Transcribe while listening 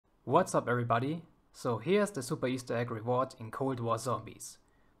What's up everybody? So here's the super easter egg reward in Cold War Zombies.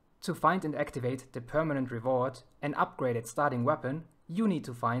 To find and activate the permanent reward and upgrade its starting weapon, you need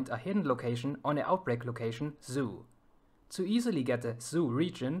to find a hidden location on the outbreak location Zoo. To easily get the Zoo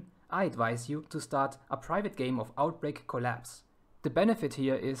region, I advise you to start a private game of Outbreak Collapse. The benefit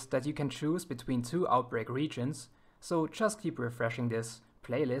here is that you can choose between two outbreak regions, so just keep refreshing this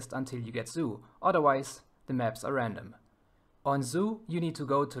playlist until you get Zoo, otherwise the maps are random. On Zoo, you need to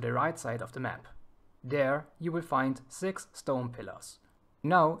go to the right side of the map. There, you will find 6 stone pillars.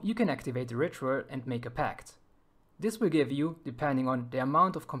 Now, you can activate the ritual and make a pact. This will give you, depending on the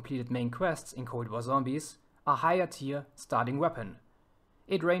amount of completed main quests in Cold War Zombies, a higher tier starting weapon.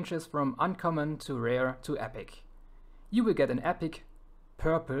 It ranges from uncommon to rare to epic. You will get an epic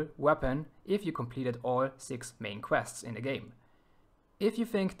purple weapon if you completed all 6 main quests in the game. If you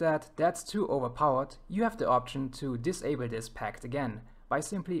think that that's too overpowered, you have the option to disable this pact again by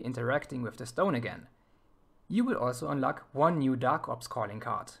simply interacting with the stone again. You will also unlock one new Dark Ops calling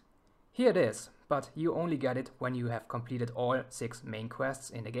card. Here it is, but you only get it when you have completed all 6 main quests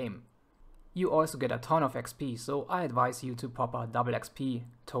in the game. You also get a ton of XP, so I advise you to pop a double XP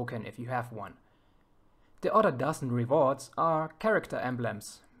token if you have one. The other dozen rewards are character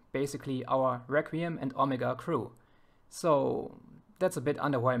emblems, basically our Requiem and Omega crew. So that's a bit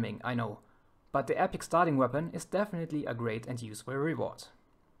underwhelming, I know, but the epic starting weapon is definitely a great and useful reward.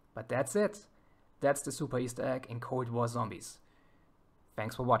 But that's it. That's the super easter egg in Cold War Zombies.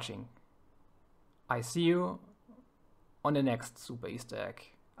 Thanks for watching. I see you on the next super easter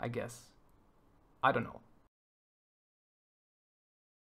egg, I guess. I don't know.